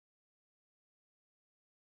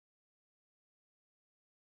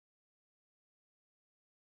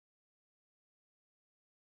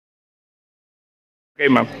Okay,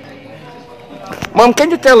 ma'am. Ma'am, can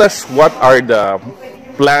you tell us what are the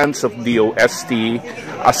plans of DOST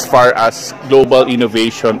as far as Global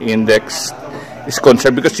Innovation Index is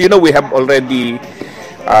concerned? Because we have already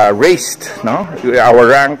raised our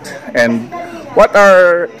rank, and what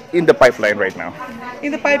are in the pipeline right now?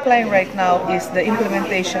 In the pipeline right now is the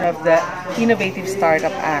implementation of the Innovative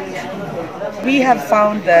Startup Act. We have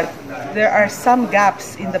found that there are some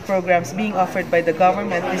gaps in the programs being offered by the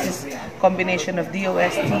government. This is a combination of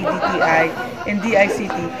DOST, DTI, and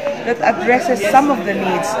DICT that addresses some of the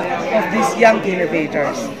needs of these young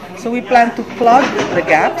innovators. So we plan to plug the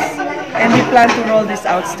gaps, and we plan to roll this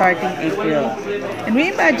out starting April. And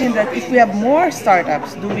we imagine that if we have more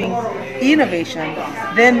startups doing innovation,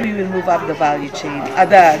 then we will move up the value chain,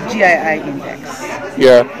 the GII index.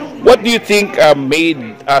 Yeah. What do you think made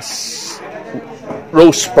us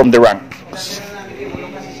rose from the ranks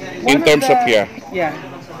in terms of Yeah.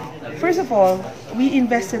 First of all, we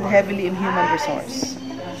invested heavily in human resource.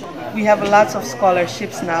 We have lots of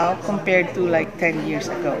scholarships now compared to like 10 years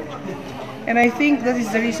ago. And I think that is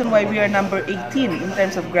the reason why we are number 18 in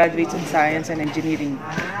terms of graduates in science and engineering.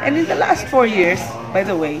 And in the last 4 years, by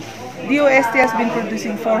the way, DOST has been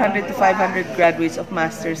producing 400 to 500 graduates of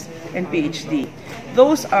masters and PhD.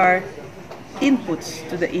 Those are inputs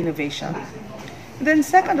to the innovation. Then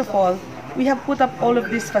second of all, we have put up all of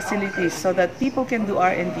these facilities so that people can do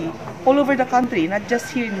R&D all over the country, not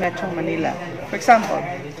just here in Metro Manila. For example,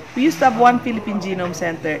 we used to have one Philippine Genome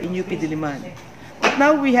Center in UP Diliman. But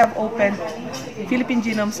now we have opened Philippine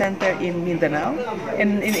Genome Center in Mindanao,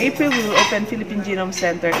 and in April we will open Philippine Genome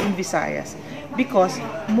Center in Visayas because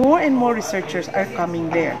more and more researchers are coming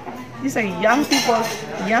there. These are young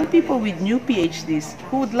people with new PhDs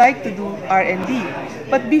who would like to do R&D.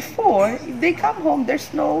 But before, if they come home,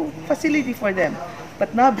 there's no facility for them.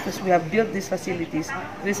 But now, because we have built these facilities,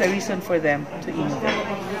 there's a reason for them to innovate.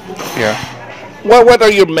 Yeah. What are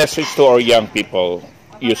your message to our young people,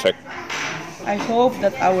 Yusek? I hope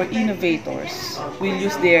that our innovators will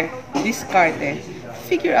use their discarte,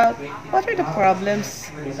 figure out what are the problems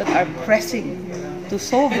that are pressing, to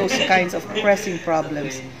solve those kinds of pressing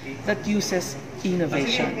problems that uses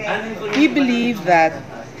innovation. We believe that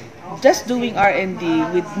just doing R&D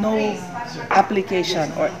with no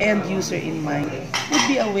application or end user in mind would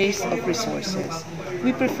be a waste of resources.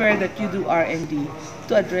 We prefer that you do R&D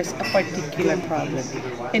to address a particular problem.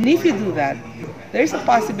 And if you do that, there's a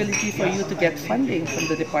possibility for you to get funding from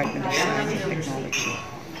the Department of Science and Technology.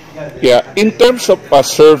 Yeah, in terms of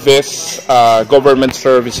service, government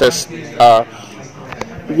services,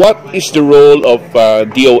 what is the role of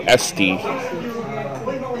DOST?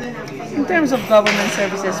 In terms of government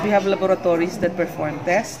services, we have laboratories that perform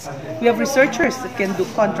tests. We have researchers that can do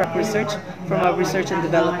contract research from our research and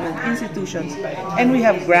development institutions. And we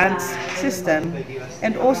have grants system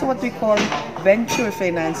and also what we call venture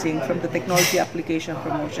financing from the Technology Application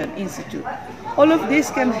Promotion Institute. All of this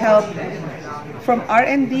can help from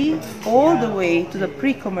R&D all the way to the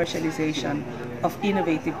pre-commercialization of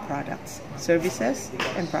innovative products, services,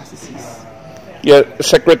 and processes. Yeah,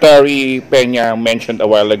 Secretary Peña mentioned a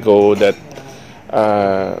while ago that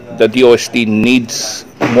the DOST needs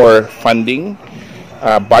more funding,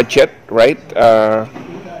 budget, right?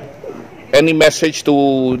 Any message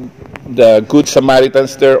to the good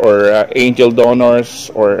Samaritans there, or angel donors,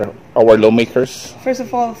 or our lawmakers? First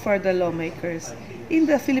of all, for the lawmakers, in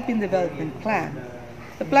the Philippine Development Plan,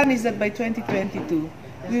 the plan is that by 2022,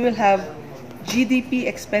 we will have GDP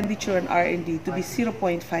expenditure on R&D to be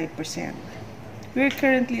 0.5%. We're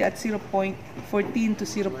currently at 0.14 to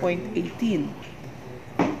 0.18,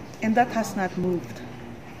 and that has not moved.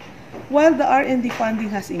 While the R&D funding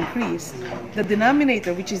has increased, the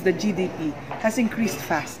denominator, which is the GDP, has increased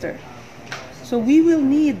faster. So we will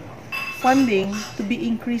need funding to be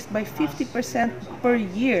increased by 50% per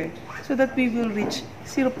year so that we will reach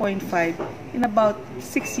 0.5 in about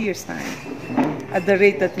 6 years' time at the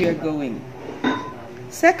rate that we are going.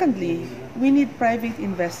 Secondly, we need private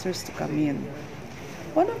investors to come in.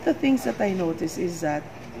 One of the things that I notice is that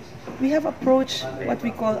we have approached what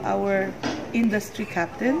we call our industry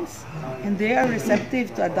captains, and they are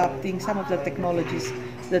receptive to adopting some of the technologies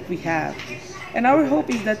that we have. And our hope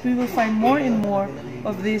is that we will find more and more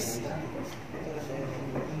of this,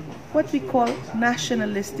 what we call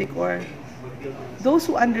nationalistic, or those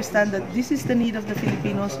who understand that this is the need of the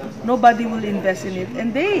Filipinos, nobody will invest in it,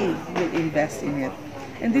 and they will invest in it.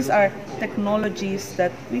 And these are technologies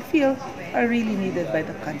that we feel are really needed by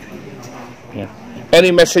the country. Yeah.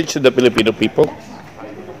 Any message to the Filipino people?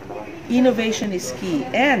 Innovation is key,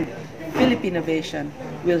 and Philippinnovation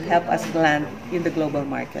will help us land in the global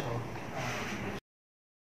market.